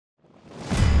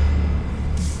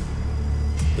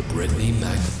The Brittany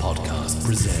Mac Podcast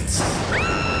presents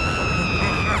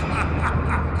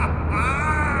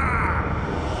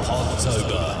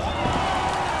Podtober.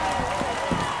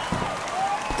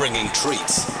 Bringing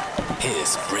treats.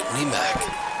 Here's Brittany Mac.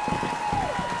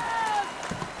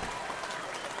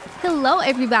 Hello,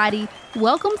 everybody.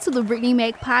 Welcome to the Brittany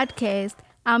Mac Podcast.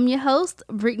 I'm your host,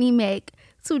 Brittany Mac.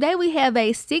 Today we have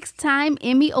a 6-time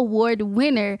Emmy Award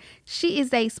winner. She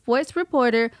is a sports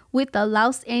reporter with the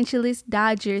Los Angeles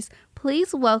Dodgers.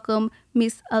 Please welcome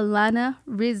Miss Alanna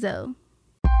Rizzo.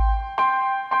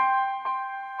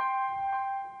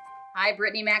 Hi,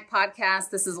 Brittany Mac Podcast.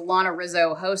 This is Alanna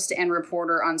Rizzo, host and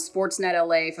reporter on Sportsnet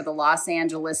LA for the Los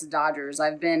Angeles Dodgers.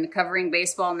 I've been covering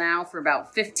baseball now for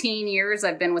about 15 years.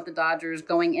 I've been with the Dodgers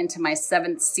going into my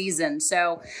 7th season.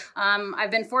 So I've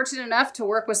been fortunate enough to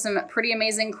work with some pretty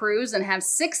amazing crews and have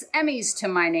 6 Emmys to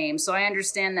my name. So I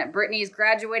understand that Brittany's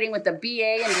graduating with a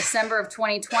BA in December of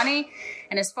 2020.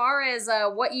 And as far as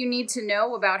what you need to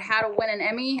know about how to win an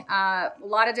Emmy, a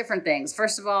lot of different things.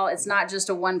 First of all, it's not just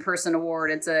a one-person award.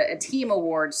 It's a team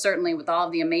award, certainly with all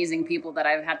of the amazing people that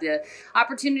I've had the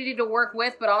opportunity to work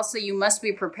with, but also you must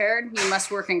be prepared. You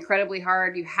must work incredibly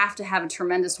hard. You have to have a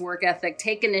tremendous work ethic,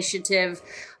 take initiative,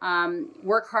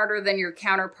 work harder than your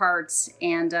counterparts,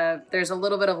 and there's a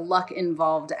little bit of luck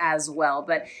involved as well.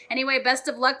 But anyway, best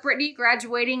of luck, Brittany,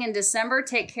 graduating in December.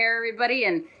 Take care, everybody,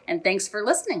 and thanks for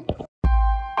listening.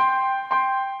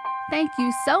 Thank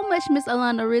you so much, Miss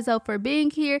Alanna Rizzo, for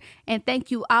being here, and thank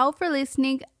you all for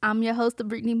listening. I'm your host,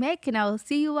 Brittany Mac, and I will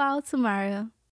see you all tomorrow.